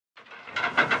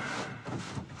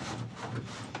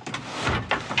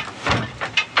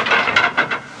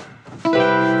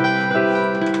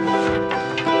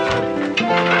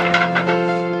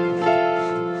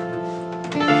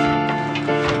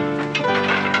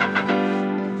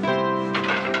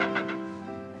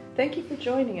Thank you for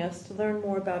joining us to learn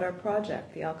more about our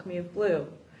project, the Alchemy of Blue.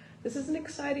 This is an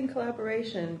exciting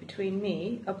collaboration between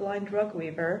me, a blind rug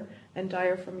weaver and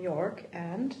dyer from York,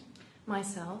 and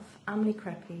myself, Amélie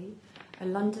Crépy, a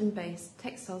London-based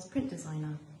textiles print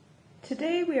designer.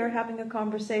 Today we are having a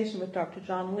conversation with Dr.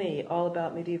 John Lee all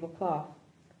about medieval cloth.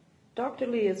 Dr.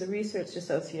 Lee is a research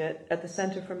associate at the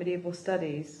Centre for Medieval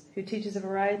Studies who teaches a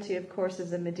variety of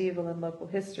courses in medieval and local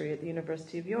history at the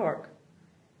University of York.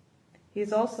 He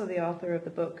is also the author of the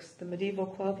books The Medieval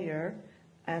Clothier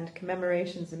and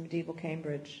Commemorations in Medieval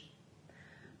Cambridge.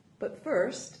 But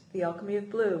first, the Alchemy of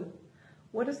Blue.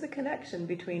 What is the connection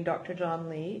between Dr. John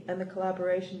Lee and the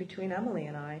collaboration between Amélie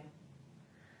and I?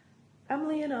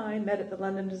 Amélie and I met at the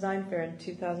London Design Fair in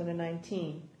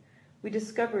 2019. We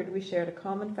discovered we shared a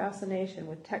common fascination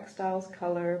with textiles,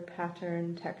 color,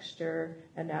 pattern, texture,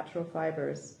 and natural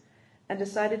fibers, and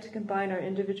decided to combine our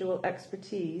individual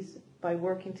expertise by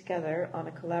working together on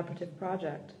a collaborative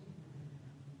project.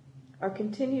 Our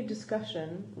continued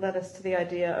discussion led us to the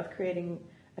idea of creating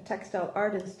a textile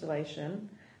art installation,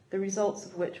 the results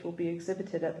of which will be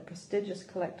exhibited at the prestigious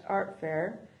Collect Art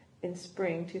Fair in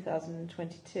spring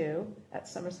 2022 at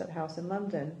Somerset House in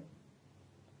London.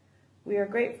 We are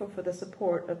grateful for the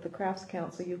support of the Crafts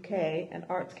Council UK and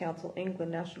Arts Council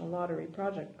England National Lottery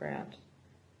project grant.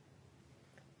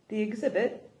 The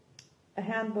exhibit, a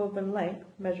hand-woven length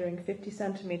measuring 50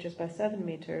 centimeters by 7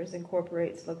 meters,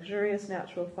 incorporates luxurious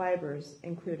natural fibers,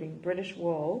 including British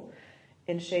wool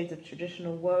in shades of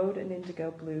traditional woad and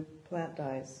indigo blue plant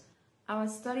dyes. Our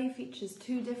study features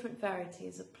two different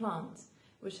varieties of plants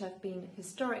which have been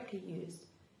historically used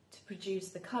to produce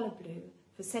the colour blue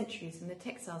for centuries in the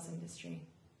textiles industry.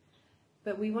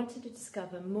 But we wanted to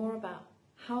discover more about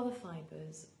how the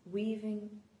fibres, weaving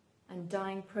and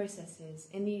dyeing processes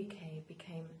in the UK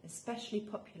became especially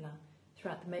popular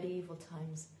throughout the medieval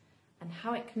times, and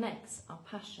how it connects our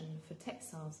passion for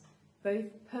textiles both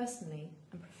personally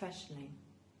and professionally.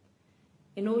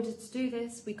 In order to do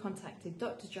this, we contacted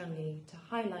Dr. John Lee to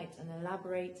highlight and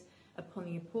elaborate upon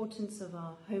the importance of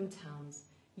our hometowns,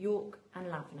 York and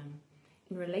Lavenham,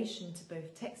 in relation to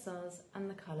both textiles and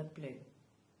the colour blue.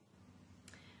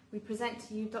 We present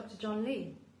to you Dr. John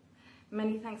Lee.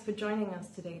 Many thanks for joining us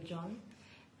today, John,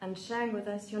 and sharing with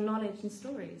us your knowledge and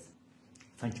stories.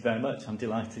 Thank you very much. I'm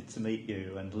delighted to meet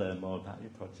you and learn more about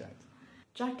your project.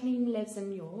 Jacqueline lives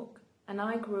in York, and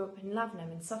I grew up in Lavenham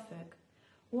in Suffolk.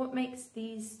 What makes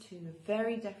these two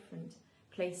very different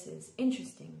places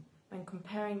interesting when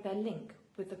comparing their link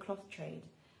with the cloth trade,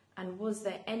 and was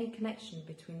there any connection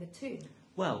between the two?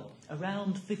 Well,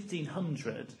 around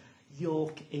 1500,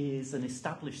 York is an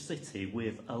established city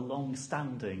with a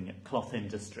long-standing cloth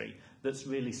industry that's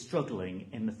really struggling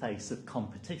in the face of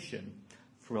competition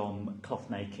from cloth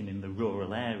making in the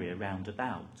rural area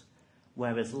roundabout,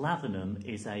 whereas Lavenham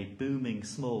is a booming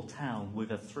small town with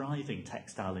a thriving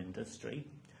textile industry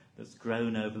that's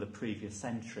grown over the previous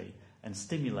century and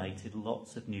stimulated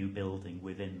lots of new building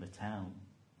within the town.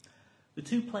 The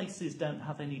two places don't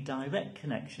have any direct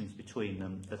connections between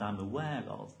them that I'm aware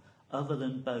of, other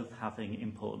than both having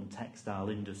important textile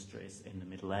industries in the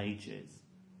Middle Ages.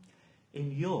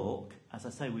 In York, as I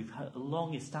say, we've had a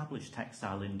long-established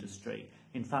textile industry.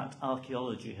 In fact,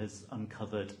 archaeology has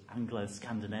uncovered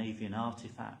Anglo-Scandinavian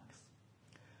artefacts.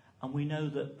 And we know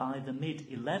that by the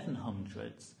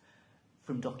mid-1100s,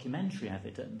 from documentary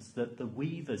evidence, that the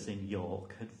weavers in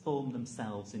York had formed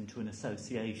themselves into an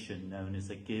association known as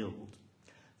a guild,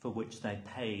 for which they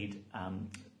paid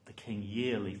the king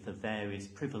yearly for various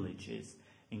privileges,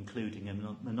 including a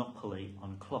monopoly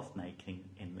on cloth making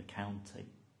in the county.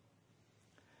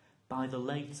 By the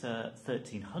later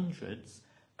 1300s,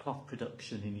 cloth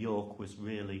production in York was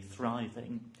really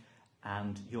thriving,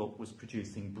 and York was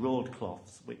producing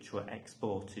broadcloths which were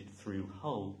exported through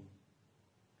Hull.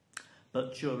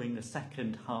 But during the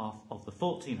second half of the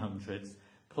 1400s,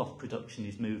 cloth production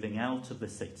is moving out of the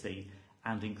city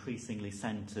and increasingly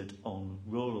centred on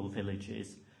rural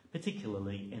villages,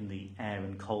 particularly in the air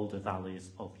and colder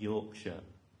valleys of Yorkshire,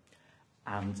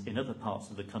 and in other parts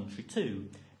of the country too,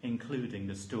 including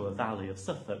the Stour Valley of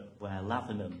Suffolk, where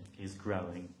Lavenham is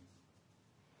growing.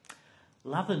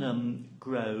 Lavenham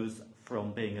grows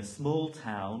from being a small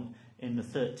town in the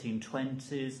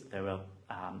 1320s. There are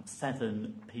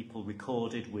 7 people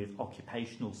recorded with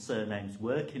occupational surnames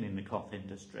working in the cloth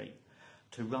industry,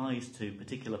 to rise to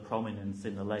particular prominence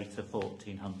in the later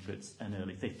 1400s and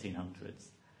early 1500s.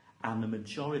 And the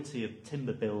majority of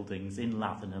timber buildings in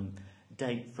Lavenham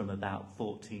date from about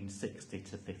 1460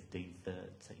 to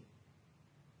 1530.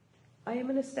 I am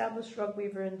an established rug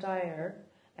weaver and dyer,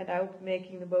 and I will be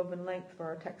making the woven length for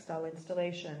our textile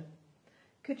installation.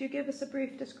 Could you give us a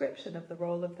brief description of the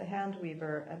role of the hand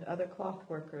weaver and other cloth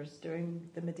workers during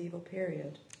the medieval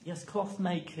period? Yes, cloth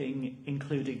making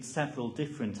included several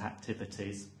different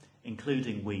activities,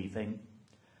 including weaving.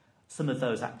 Some of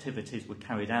those activities were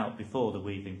carried out before the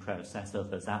weaving process,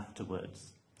 others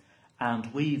afterwards.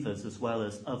 And weavers, as well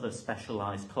as other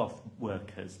specialised cloth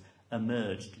workers,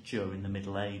 emerged during the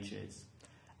Middle Ages.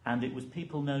 And it was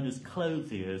people known as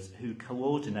clothiers who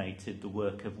coordinated the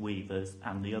work of weavers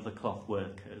and the other cloth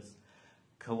workers,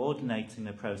 coordinating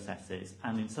the processes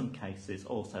and in some cases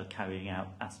also carrying out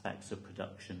aspects of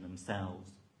production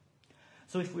themselves.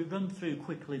 So if we run through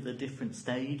quickly the different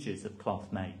stages of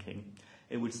cloth making,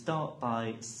 it would start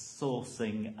by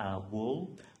sourcing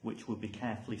wool, which would be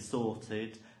carefully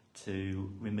sorted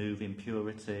to remove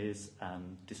impurities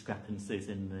and discrepancies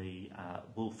in the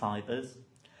wool fibres.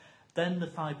 Then the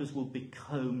fibres would be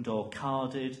combed or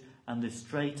carded, and this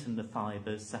straightened the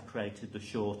fibres, separated the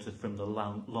shorter from the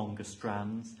longer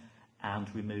strands,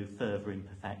 and removed further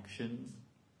imperfections.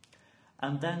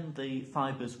 And then the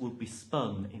fibres would be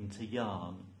spun into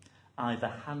yarn, either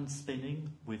hand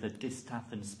spinning with a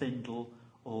distaff and spindle,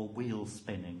 or wheel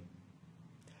spinning.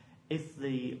 If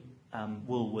the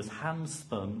wool was hand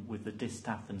spun with the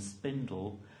distaff and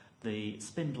spindle, the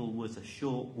spindle was a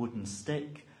short wooden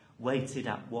stick weighted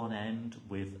at one end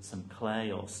with some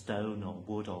clay or stone or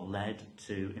wood or lead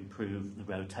to improve the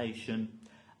rotation,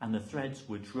 and the threads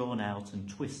were drawn out and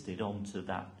twisted onto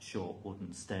that short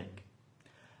wooden stick.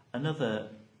 Another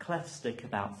cleft stick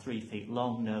about 3 feet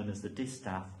long, known as the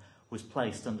distaff, was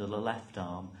placed under the left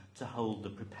arm to hold the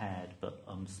prepared but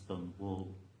unspun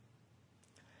wool.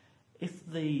 If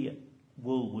the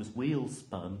wool was wheel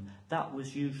spun, that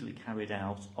was usually carried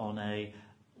out on a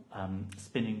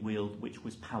spinning wheel which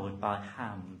was powered by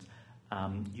hand,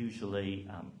 usually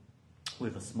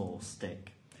with a small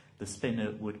stick. The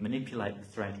spinner would manipulate the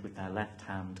thread with their left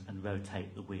hand and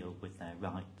rotate the wheel with their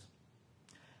right.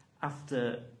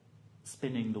 After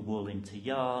spinning the wool into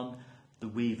yarn, the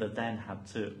weaver then had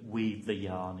to weave the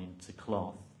yarn into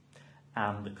cloth,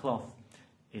 and the cloth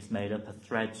is made up of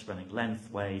threads running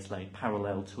lengthways, laid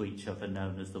parallel to each other,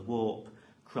 known as the warp,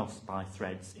 crossed by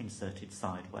threads inserted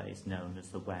sideways, known as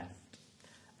the weft.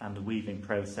 And the weaving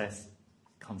process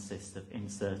consists of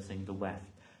inserting the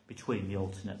weft between the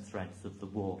alternate threads of the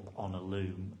warp on a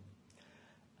loom.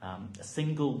 A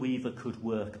single weaver could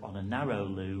work on a narrow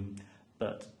loom,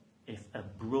 but if a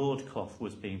broad cloth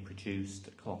was being produced,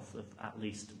 a cloth of at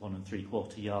least 1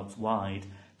 3/4 yards wide,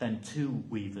 then 2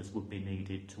 weavers would be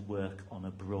needed to work on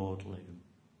a broad loom.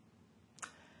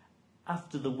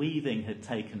 After the weaving had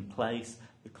taken place,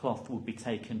 the cloth would be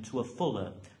taken to a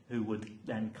fuller, who would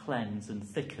then cleanse and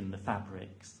thicken the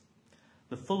fabrics.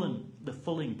 The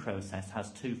fulling process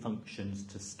has 2 functions: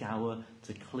 to scour,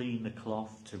 to clean the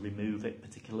cloth, to remove it,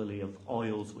 particularly of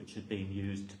oils which had been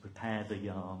used to prepare the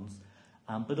yarns,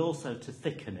 but also to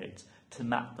thicken it, to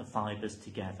mat the fibres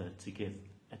together to give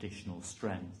additional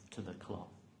strength to the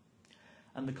cloth.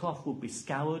 And the cloth would be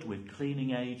scoured with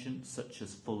cleaning agents such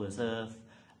as fuller's earth,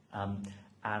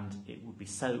 and it would be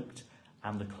soaked,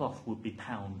 and the cloth would be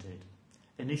pounded.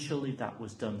 Initially that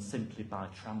was done simply by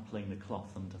trampling the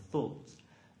cloth underfoot,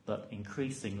 but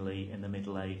increasingly in the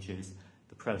Middle Ages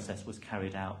the process was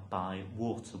carried out by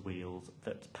water wheels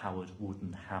that powered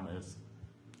wooden hammers.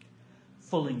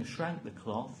 Fulling shrank the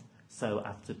cloth, so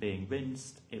after being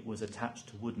rinsed it was attached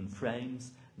to wooden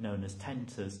frames known as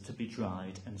tenters to be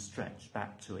dried and stretched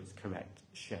back to its correct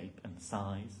shape and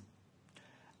size.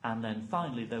 And then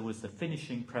finally there was the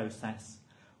finishing process,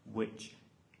 which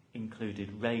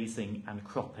included raising and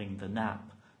cropping the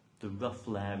nap, the rough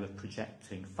layer of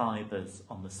projecting fibres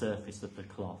on the surface of the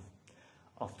cloth,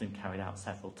 often carried out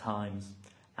several times,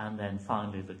 and then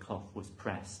finally the cloth was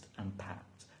pressed and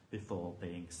packed before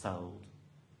being sold.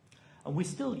 And we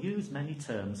still use many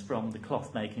terms from the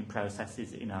cloth making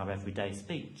processes in our everyday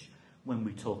speech when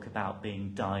we talk about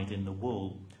being dyed in the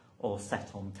wool or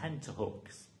set on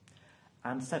tenterhooks.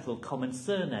 And several common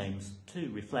surnames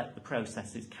too reflect the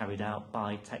processes carried out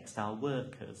by textile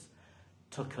workers.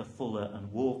 Tucker, Fuller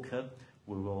and Walker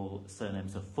were all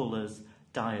surnames of fullers,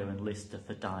 Dyer and Lister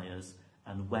for dyers,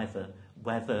 and Weather,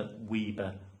 Weber,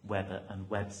 Webber and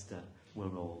Webster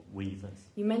were all weavers.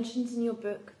 You mentioned in your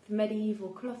book, The Medieval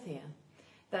Clothier,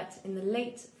 that in the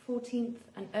late 14th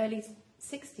and early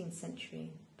 16th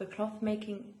century, the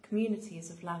cloth-making communities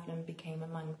of Lavenham became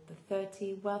among the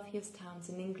 30 wealthiest towns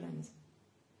in England.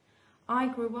 I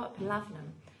grew up in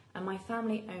Lavenham, and my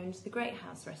family owned the Great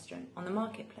House restaurant on the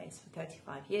marketplace for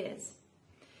 35 years.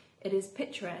 It is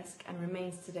picturesque and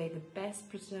remains today the best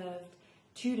preserved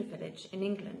Tudor village in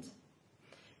England.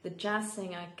 The jazz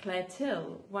singer Claire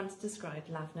Till once described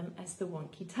Lavenham as the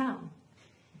wonky town.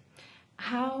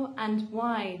 How and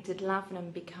why did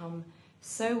Lavenham become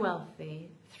so wealthy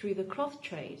through the cloth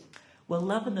trade? Well,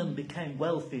 Lavenham became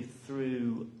wealthy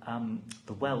through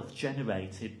the wealth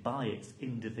generated by its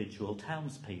individual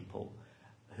townspeople,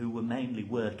 who were mainly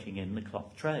working in the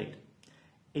cloth trade.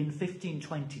 In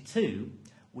 1522,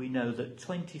 we know that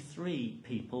 23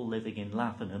 people living in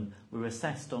Lavenham were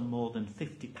assessed on more than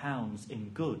 £50 in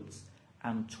goods,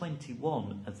 and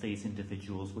 21 of these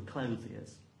individuals were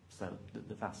clothiers, so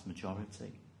the vast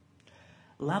majority.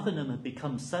 Lavenham had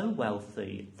become so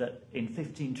wealthy that in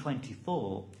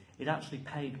 1524 it actually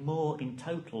paid more in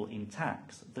total in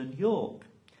tax than York,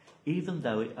 even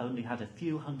though it only had a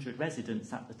few hundred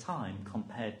residents at the time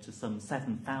compared to some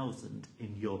 7,000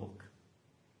 in York.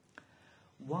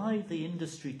 Why the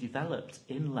industry developed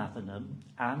in Lavenham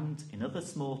and in other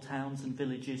small towns and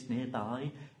villages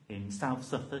nearby in South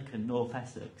Suffolk and North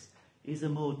Essex is a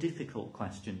more difficult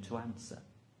question to answer.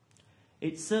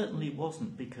 It certainly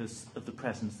wasn't because of the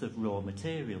presence of raw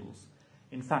materials.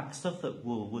 In fact, Suffolk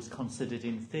wool was considered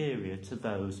inferior to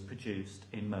those produced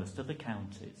in most other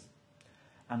counties,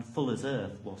 and fuller's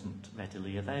earth wasn't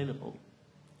readily available.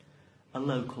 A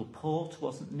local port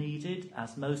wasn't needed,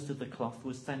 as most of the cloth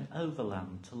was sent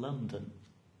overland to London.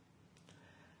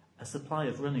 A supply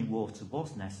of running water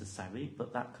was necessary,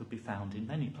 but that could be found in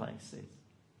many places.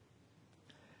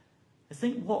 I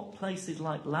think what places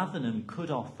like Lavenham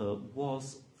could offer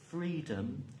was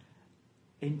freedom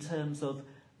in terms of,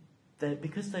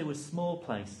 because they were small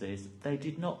places, they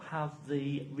did not have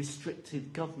the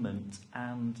restrictive government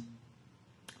and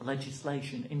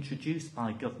legislation introduced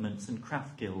by governments and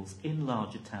craft guilds in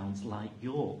larger towns like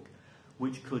York,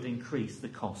 which could increase the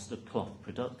cost of cloth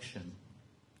production.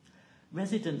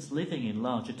 Residents living in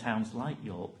larger towns like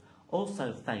York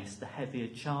also faced the heavier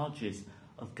charges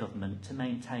of government to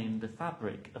maintain the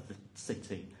fabric of the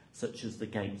city, such as the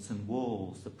gates and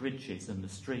walls, the bridges and the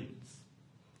streets.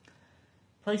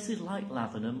 Places like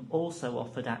Lavenham also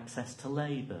offered access to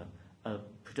labour, a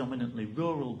predominantly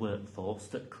rural workforce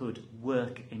that could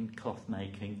work in cloth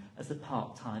making as a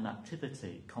part-time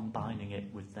activity, combining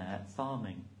it with their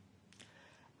farming.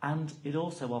 And it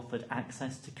also offered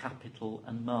access to capital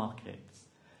and markets.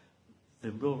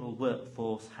 The rural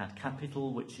workforce had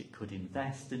capital which it could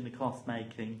invest in the cloth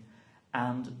making,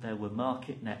 and there were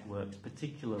market networks,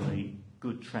 particularly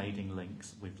good trading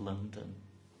links with London.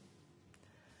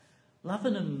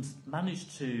 Lavenham's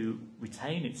managed to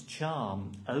retain its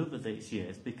charm over these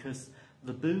years because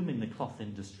the boom in the cloth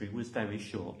industry was very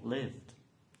short-lived.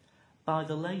 By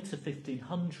the later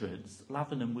 1500s,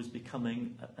 Lavenham was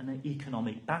becoming an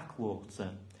economic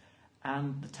backwater,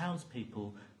 and the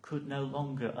townspeople could no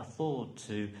longer afford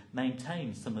to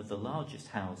maintain some of the largest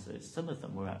houses. Some of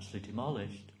them were actually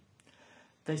demolished.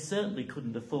 They certainly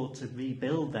couldn't afford to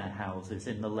rebuild their houses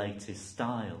in the latest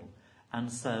style,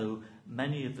 and so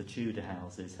many of the Tudor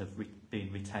houses have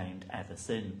been retained ever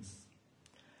since.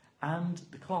 And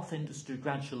the cloth industry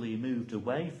gradually moved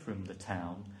away from the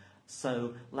town,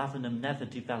 so Lavenham never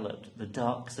developed the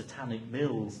dark satanic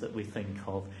mills that we think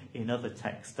of in other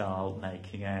textile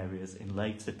making areas in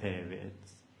later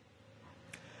periods.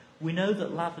 We know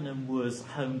that Lavenham was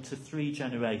home to 3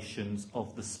 generations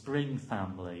of the Spring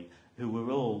family, who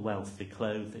were all wealthy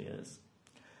clothiers.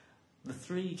 The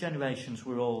 3 generations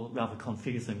were all rather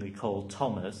confusingly called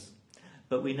Thomas,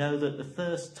 but we know that the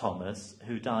first Thomas,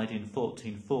 who died in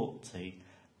 1440,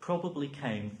 probably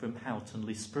came from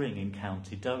Houghtonleigh Spring in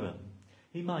County Durham.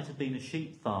 He might have been a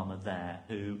sheep farmer there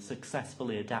who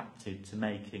successfully adapted to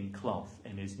making cloth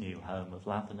in his new home of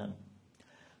Lavenham.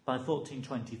 By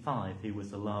 1425, he was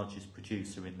the largest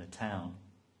producer in the town.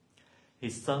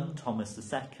 His son, Thomas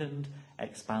II,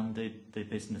 expanded the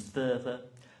business further,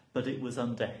 but it was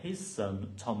under his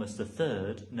son, Thomas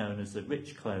III, known as the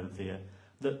rich clothier,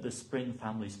 that the Spring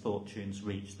family's fortunes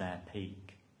reached their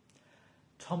peak.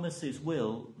 Thomas's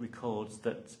will records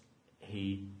that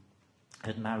he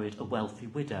had married a wealthy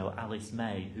widow, Alice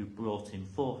May, who brought him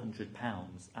 £400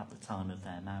 at the time of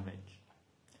their marriage.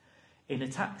 In a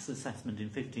tax assessment in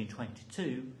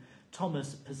 1522,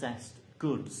 Thomas possessed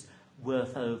goods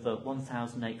worth over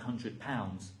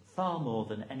 £1,800, far more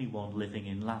than anyone living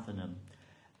in Lavenham,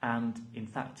 and in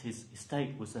fact his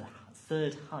estate was the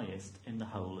 3rd highest in the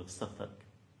whole of Suffolk.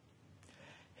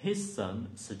 His son,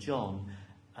 Sir John,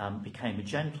 became a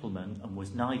gentleman and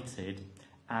was knighted,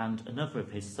 and another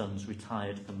of his sons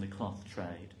retired from the cloth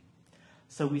trade.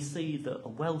 So we see that a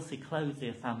wealthy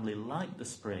clothier family like the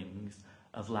Springs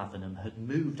of Lavenham had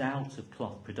moved out of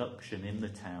cloth production in the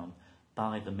town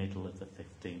by the middle of the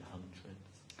 1500s.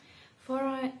 For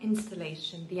our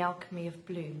installation, The Alchemy of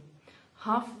Blue,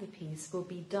 half of the piece will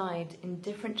be dyed in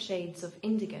different shades of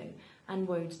indigo and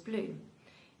woad blue.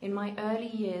 In my early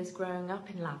years growing up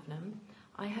in Lavenham,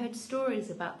 I heard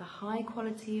stories about the high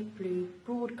quality of blue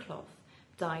broadcloth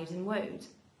dyed in woad,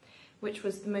 which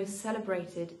was the most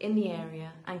celebrated in the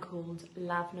area and called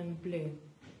Lavenham Blue.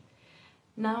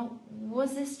 Now,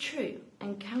 was this true?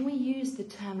 And can we use the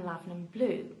term Lavenham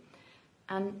Blue?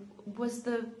 And was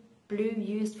the blue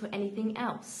used for anything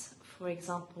else? For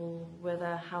example, were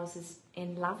the houses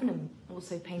in Lavenham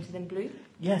also painted in blue?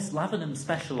 Yes, Lavenham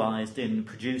specialised in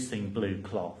producing blue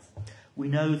cloth. We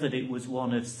know that it was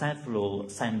one of several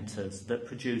centres that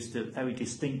produced a very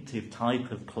distinctive type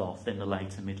of cloth in the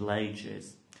later Middle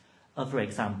Ages. Other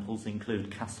examples include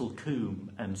Castle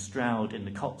Combe and Stroud in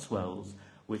the Cotswolds,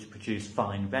 which produced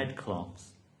fine red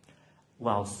cloths,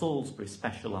 while Salisbury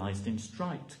specialised in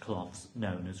striped cloths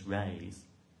known as rays.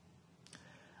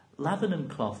 Lavenham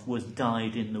cloth was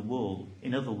dyed in the wool.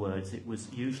 In other words, it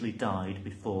was usually dyed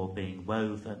before being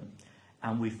woven,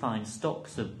 and we find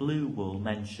stocks of blue wool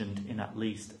mentioned in at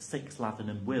least 6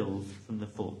 Lavenham wills from the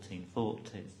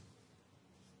 1440s.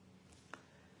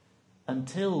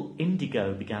 Until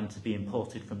indigo began to be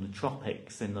imported from the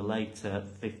tropics in the later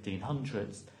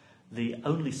 1500s, the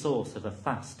only source of a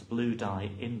fast blue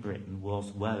dye in Britain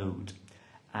was woad.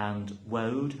 And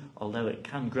woad, although it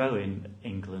can grow in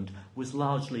England, was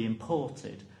largely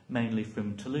imported, mainly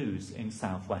from Toulouse in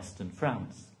southwestern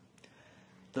France.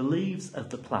 The leaves of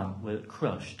the plant were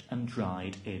crushed and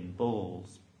dried in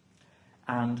balls.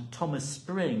 And Thomas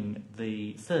Spring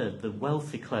the third, the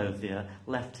wealthy clothier,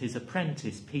 left his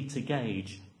apprentice Peter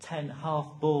Gage 10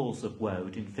 half balls of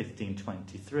woad in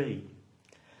 1523.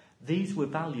 These were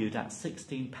valued at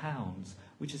 £16,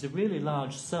 which is a really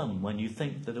large sum when you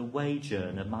think that a wage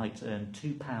earner might earn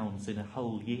 £2 in a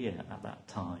whole year at that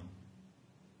time.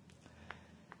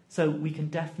 So we can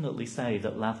definitely say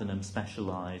that Lavenham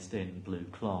specialised in blue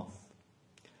cloth.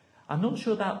 I'm not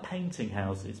sure about painting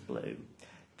houses blue.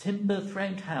 Timber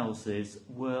framed houses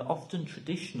were often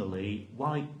traditionally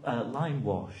lime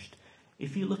washed.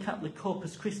 If you look at the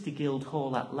Corpus Christi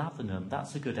Guildhall at Lavenham,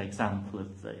 that's a good example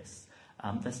of this.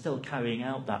 They're still carrying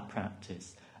out that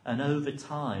practice. And over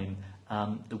time,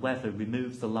 the weather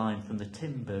removes the lime from the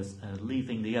timbers,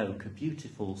 leaving the oak a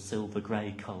beautiful silver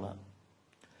grey colour.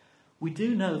 We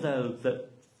do know, though, that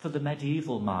for the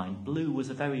medieval mind, blue was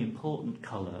a very important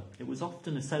colour. It was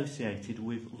often associated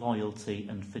with loyalty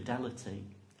and fidelity.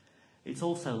 It's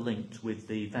also linked with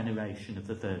the veneration of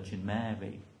the Virgin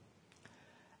Mary.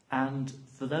 And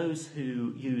for those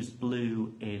who use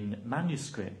blue in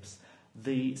manuscripts,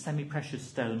 the semi-precious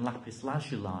stone lapis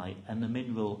lazuli and the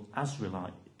mineral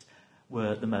azurite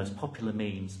were the most popular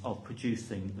means of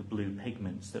producing the blue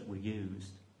pigments that were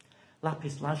used.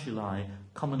 Lapis lazuli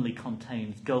commonly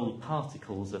contains gold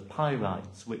particles of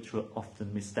pyrites, which were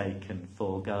often mistaken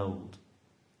for gold.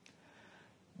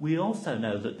 We also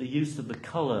know that the use of the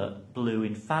colour blue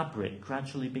in fabric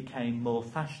gradually became more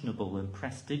fashionable and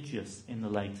prestigious in the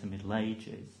later Middle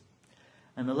Ages.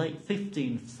 And the late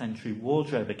 15th century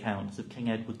wardrobe accounts of King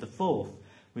Edward IV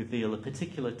reveal a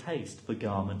particular taste for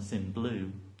garments in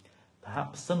blue.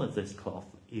 Perhaps some of this cloth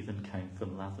even came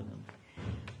from Lavenham.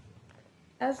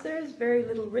 As there is very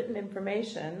little written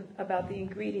information about the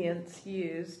ingredients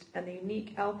used and the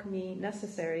unique alchemy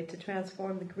necessary to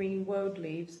transform the green woad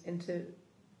leaves into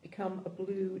become a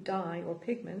blue dye or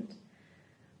pigment,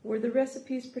 were the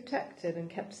recipes protected and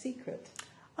kept secret?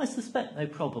 I suspect they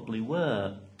probably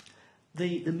were.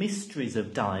 The mysteries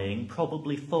of dyeing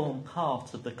probably form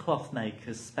part of the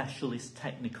clothmaker's specialist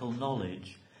technical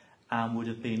knowledge and would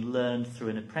have been learned through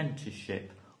an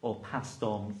apprenticeship or passed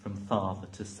on from father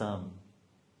to son.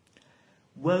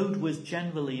 Woad was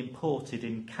generally imported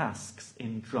in casks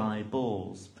in dry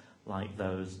balls, like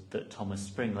those that Thomas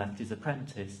Spring left his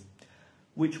apprentice,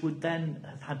 which would then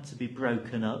have had to be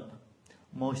broken up,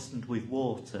 moistened with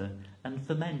water, and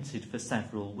fermented for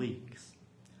several weeks.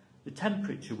 The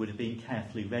temperature would have been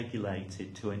carefully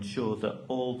regulated to ensure that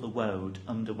all the woad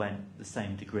underwent the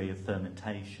same degree of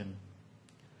fermentation.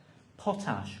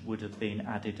 Potash would have been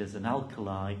added as an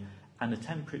alkali, and a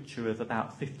temperature of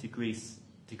about 50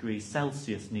 degrees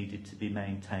Celsius needed to be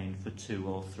maintained for 2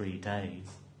 or 3 days.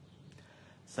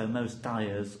 So most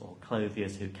dyers or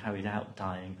clothiers who carried out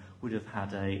dyeing would have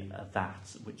had a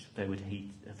vat which they would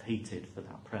have heated for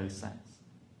that process.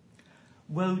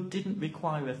 Woad didn't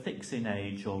require a fixing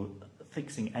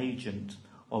agent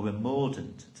or a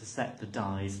mordant to set the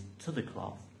dyes to the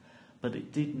cloth, but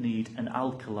it did need an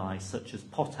alkali such as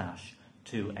potash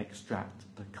to extract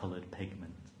the coloured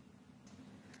pigment.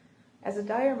 As a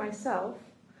dyer myself,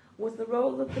 Was the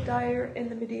role of the dyer in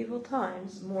the medieval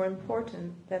times more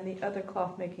important than the other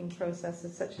cloth-making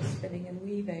processes such as spinning and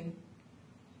weaving?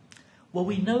 Well,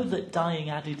 we know that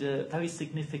dyeing added a very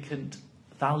significant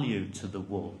value to the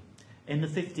wool. In the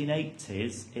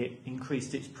 1580s, it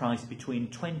increased its price between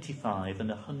 25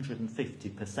 and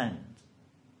 150%.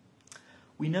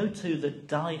 We know too that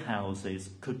dye houses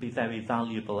could be very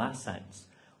valuable assets,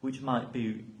 which might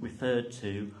be referred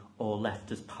to or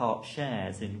left as part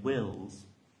shares in wills.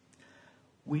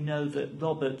 We know that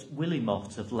Robert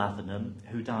Willimot of Lavenham,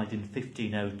 who died in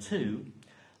 1502,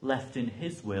 left in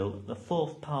his will the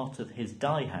fourth part of his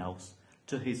dye house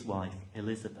to his wife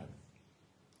Elizabeth.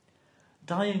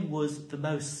 Dyeing was the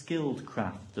most skilled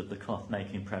craft of the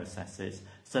cloth-making processes,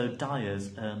 so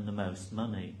dyers earned the most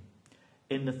money.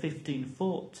 In the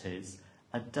 1540s,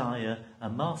 a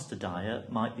master dyer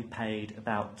might be paid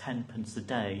about 10p a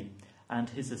day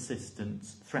and his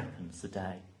assistants 3p a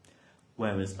day,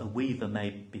 whereas a weaver may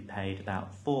be paid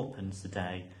about 4p a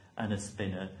day and a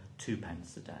spinner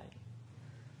 2p a day.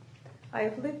 I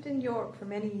have lived in York for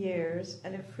many years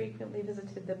and have frequently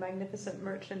visited the magnificent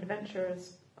Merchant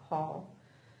Adventurers Hall.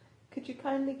 Could you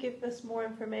kindly give us more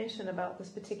information about this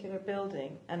particular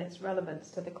building and its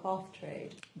relevance to the cloth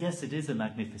trade? Yes, it is a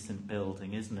magnificent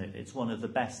building, isn't it? It's one of the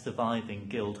best surviving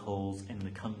guild halls in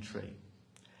the country.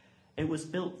 It was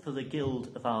built for the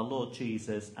Guild of Our Lord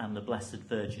Jesus and the Blessed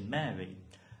Virgin Mary,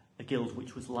 a guild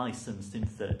which was licensed in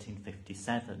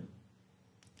 1357.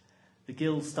 The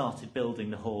guild started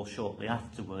building the hall shortly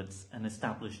afterwards and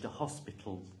established a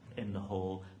hospital in the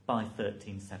hall by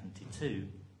 1372.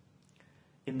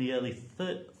 In the early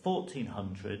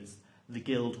 1400s, the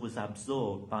guild was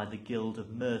absorbed by the Guild of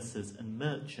Mercers and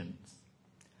Merchants,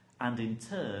 and in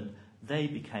turn they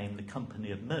became the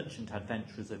Company of Merchant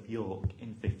Adventurers of York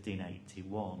in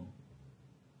 1581.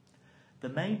 The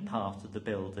main part of the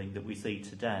building that we see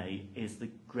today is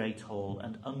the Great Hall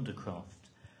and Undercroft,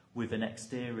 with an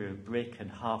exterior of brick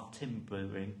and half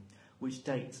timbering which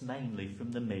dates mainly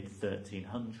from the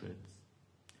mid-1300s.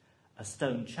 A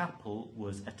stone chapel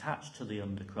was attached to the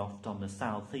Undercroft on the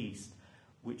southeast,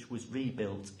 which was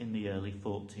rebuilt in the early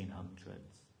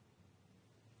 1400s.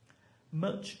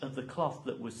 Much of the cloth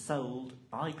that was sold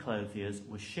by clothiers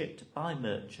was shipped by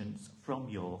merchants from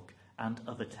York and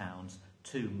other towns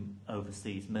to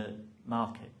overseas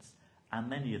markets, and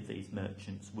many of these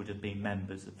merchants would have been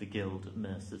members of the Guild of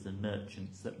Mercers and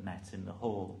Merchants that met in the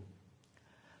hall.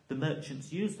 The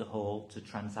merchants used the hall to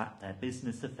transact their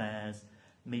business affairs,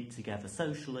 meet together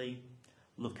socially,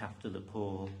 look after the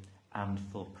poor, and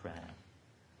for prayer.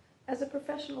 As a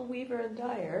professional weaver and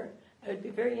dyer, I would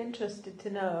be very interested to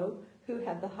know who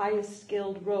had the highest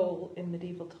skilled role in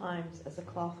medieval times as a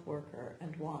cloth worker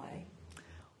and why.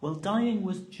 Well, dyeing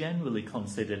was generally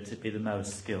considered to be the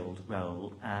most skilled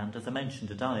role, and as I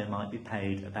mentioned, a dyer might be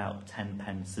paid about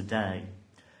 10p a day.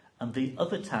 And the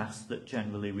other tasks that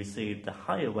generally received the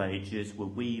higher wages were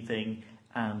weaving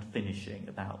and finishing,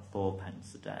 about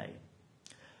 4p a day.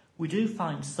 We do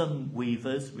find some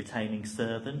weavers retaining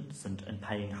servants and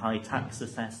paying high tax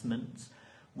assessments,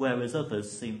 whereas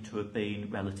others seem to have been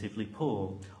relatively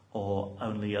poor or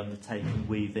only undertaking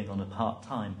weaving on a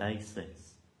part-time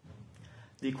basis.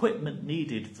 The equipment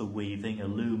needed for weaving a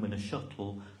loom and a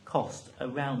shuttle cost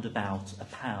around about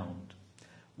 £1,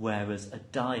 whereas a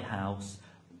dye house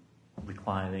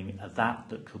requiring a vat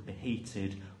that could be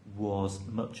heated was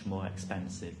much more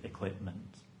expensive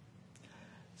equipment.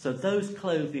 So those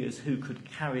clothiers who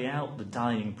could carry out the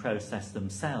dyeing process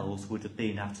themselves would have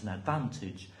been at an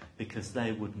advantage because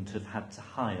they wouldn't have had to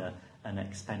hire an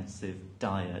expensive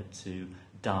dyer to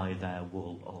dye their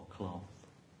wool or cloth.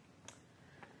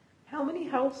 How many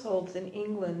households in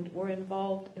England were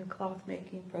involved in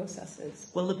cloth-making processes?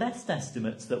 Well, the best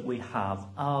estimates that we have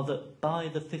are that by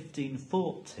the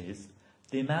 1540s,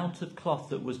 the amount of cloth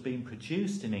that was being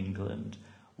produced in England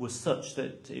was such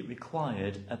that it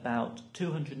required about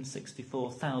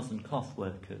 264,000 cloth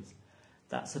workers.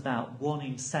 That's about 1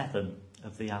 in 7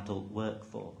 of the adult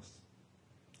workforce.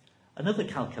 Another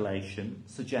calculation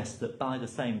suggests that by the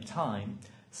same time,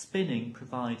 spinning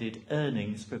provided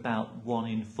earnings for about 1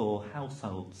 in 4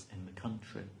 households in the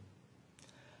country.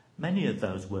 Many of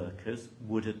those workers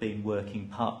would have been working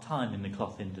part-time in the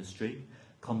cloth industry,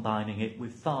 combining it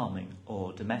with farming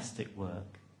or domestic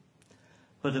work.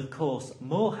 But of course,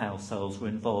 more households were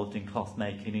involved in cloth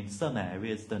making in some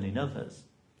areas than in others.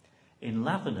 In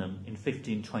Lavenham in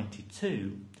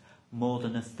 1522, more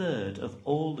than a third of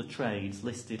all the trades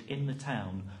listed in the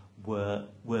town were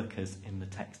workers in the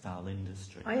textile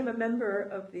industry. I am a member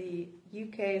of the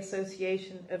UK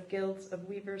Association of Guilds of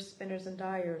Weavers, Spinners and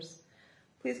Dyers.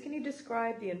 Please can you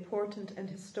describe the important and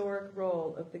historic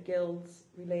role of the guilds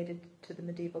related to the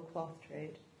medieval cloth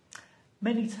trade?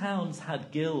 Many towns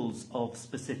had guilds of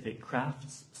specific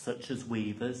crafts, such as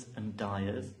weavers and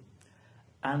dyers,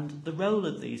 and the role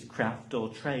of these craft or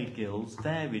trade guilds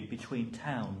varied between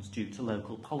towns due to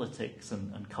local politics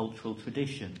and cultural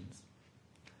traditions.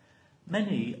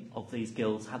 Many of these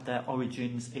guilds had their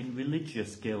origins in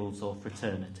religious guilds or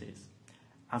fraternities,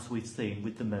 as we've seen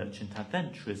with the merchant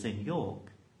adventurers in York,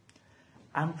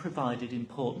 and provided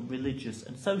important religious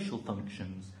and social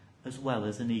functions as well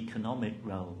as an economic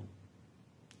role.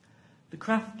 The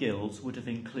craft guilds would have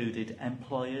included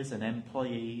employers and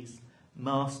employees,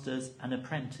 masters and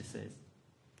apprentices.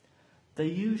 They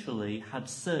usually had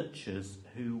searchers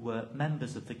who were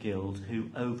members of the guild who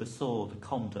oversaw the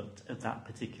conduct of that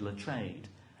particular trade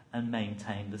and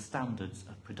maintained the standards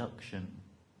of production.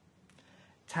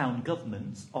 Town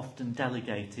governments often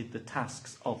delegated the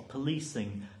tasks of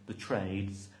policing the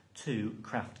trades to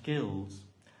craft guilds,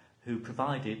 who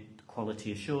provided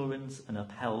quality assurance and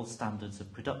upheld standards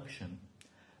of production,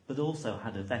 but also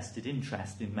had a vested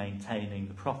interest in maintaining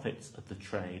the profits of the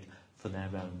trade for their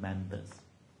own members.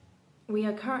 We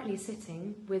are currently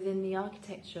sitting within the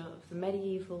architecture of the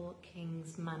medieval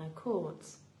King's Manor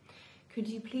courts. Could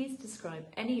you please describe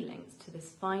any links to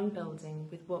this fine building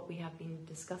with what we have been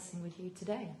discussing with you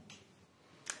today?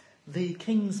 The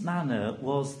King's Manor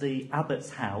was the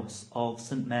abbot's house of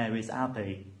St Mary's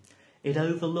Abbey. It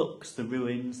overlooks the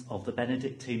ruins of the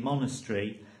Benedictine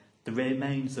monastery, the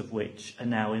remains of which are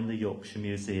now in the Yorkshire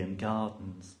Museum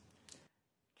gardens.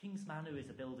 King's Manor is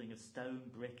a building of stone,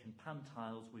 brick and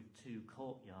pantiles with 2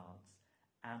 courtyards,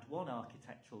 and one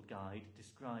architectural guide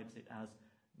describes it as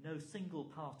no single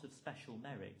part of special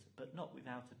merit, but not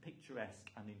without a picturesque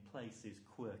and in places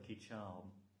quirky charm.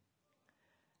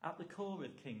 At the core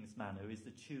of King's Manor is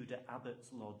the Tudor Abbot's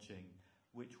Lodging,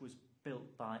 which was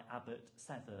built by Abbot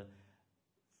Sever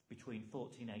between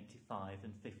 1485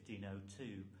 and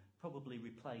 1502, probably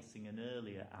replacing an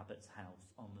earlier abbot's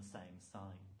house on the same site.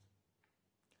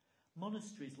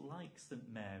 Monasteries like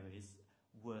St Mary's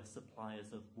were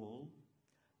suppliers of wool,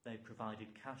 they provided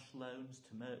cash loans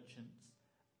to merchants,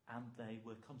 and they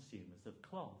were consumers of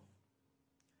cloth.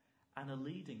 And a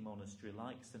leading monastery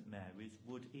like St Mary's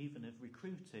would even have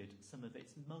recruited some of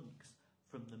its monks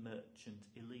from the merchant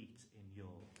elite in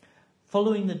York.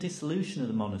 Following the dissolution of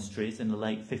the monasteries in the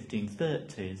late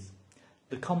 1530s,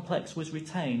 the complex was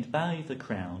retained by the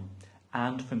Crown,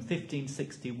 and from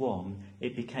 1561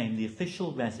 it became the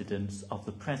official residence of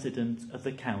the President of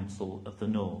the Council of the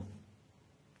North.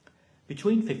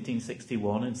 Between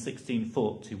 1561 and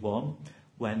 1641,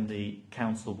 when the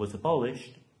council was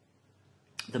abolished,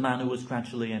 the manor was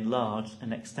gradually enlarged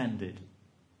and extended.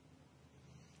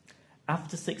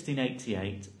 After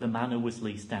 1688, the manor was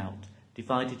leased out,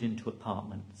 divided into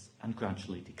apartments, and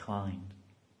gradually declined.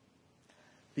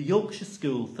 The Yorkshire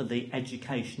School for the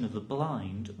Education of the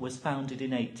Blind was founded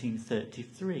in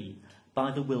 1833 by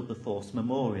the Wilberforce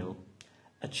Memorial,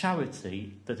 a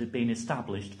charity that had been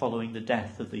established following the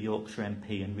death of the Yorkshire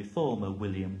MP and reformer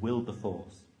William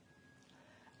Wilberforce.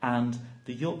 And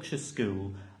the Yorkshire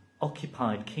School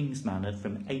occupied King's Manor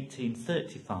from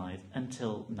 1835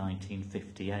 until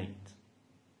 1958.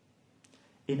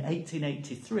 In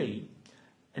 1883,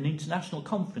 an international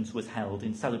conference was held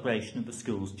in celebration of the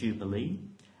school's jubilee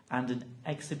and an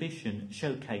exhibition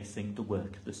showcasing the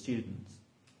work of the students.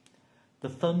 The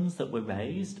funds that were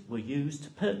raised were used to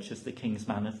purchase the King's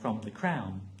Manor from the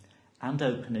Crown and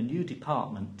open a new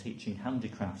department teaching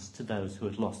handicrafts to those who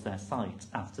had lost their sight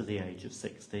after the age of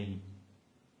 16.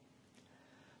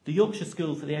 The Yorkshire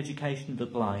School for the Education of the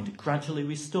Blind gradually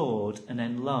restored and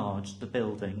enlarged the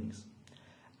buildings,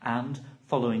 and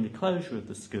following the closure of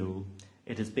the school,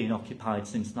 it has been occupied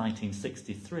since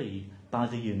 1963 by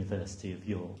the University of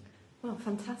York. Well,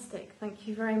 fantastic. Thank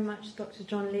you very much, Dr.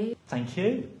 John Lee. Thank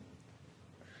you.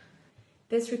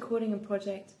 This recording and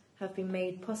project have been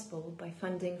made possible by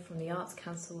funding from the Arts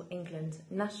Council England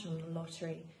National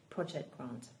Lottery Project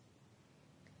Grant.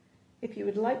 If you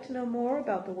would like to know more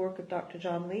about the work of Dr.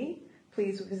 John Lee,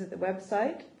 please visit the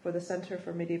website for the Centre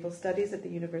for Medieval Studies at the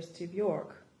University of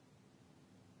York.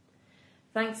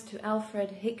 Thanks to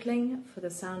Alfred Hickling for the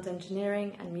sound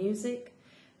engineering and music.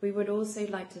 We would also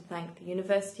like to thank the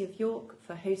University of York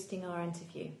for hosting our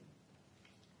interview.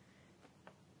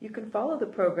 You can follow the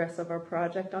progress of our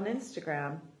project on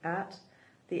Instagram at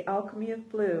the Alchemy of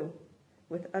Blue,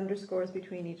 with underscores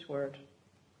between each word.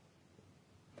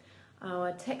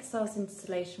 Our textiles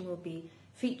installation will be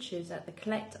featured at the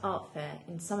Collect Art Fair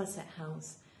in Somerset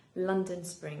House, London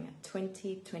Spring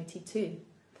 2022,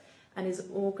 and is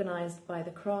organised by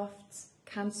the Crafts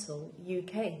Council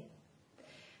UK.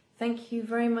 Thank you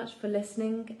very much for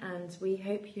listening, and we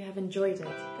hope you have enjoyed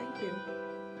it. Thank you.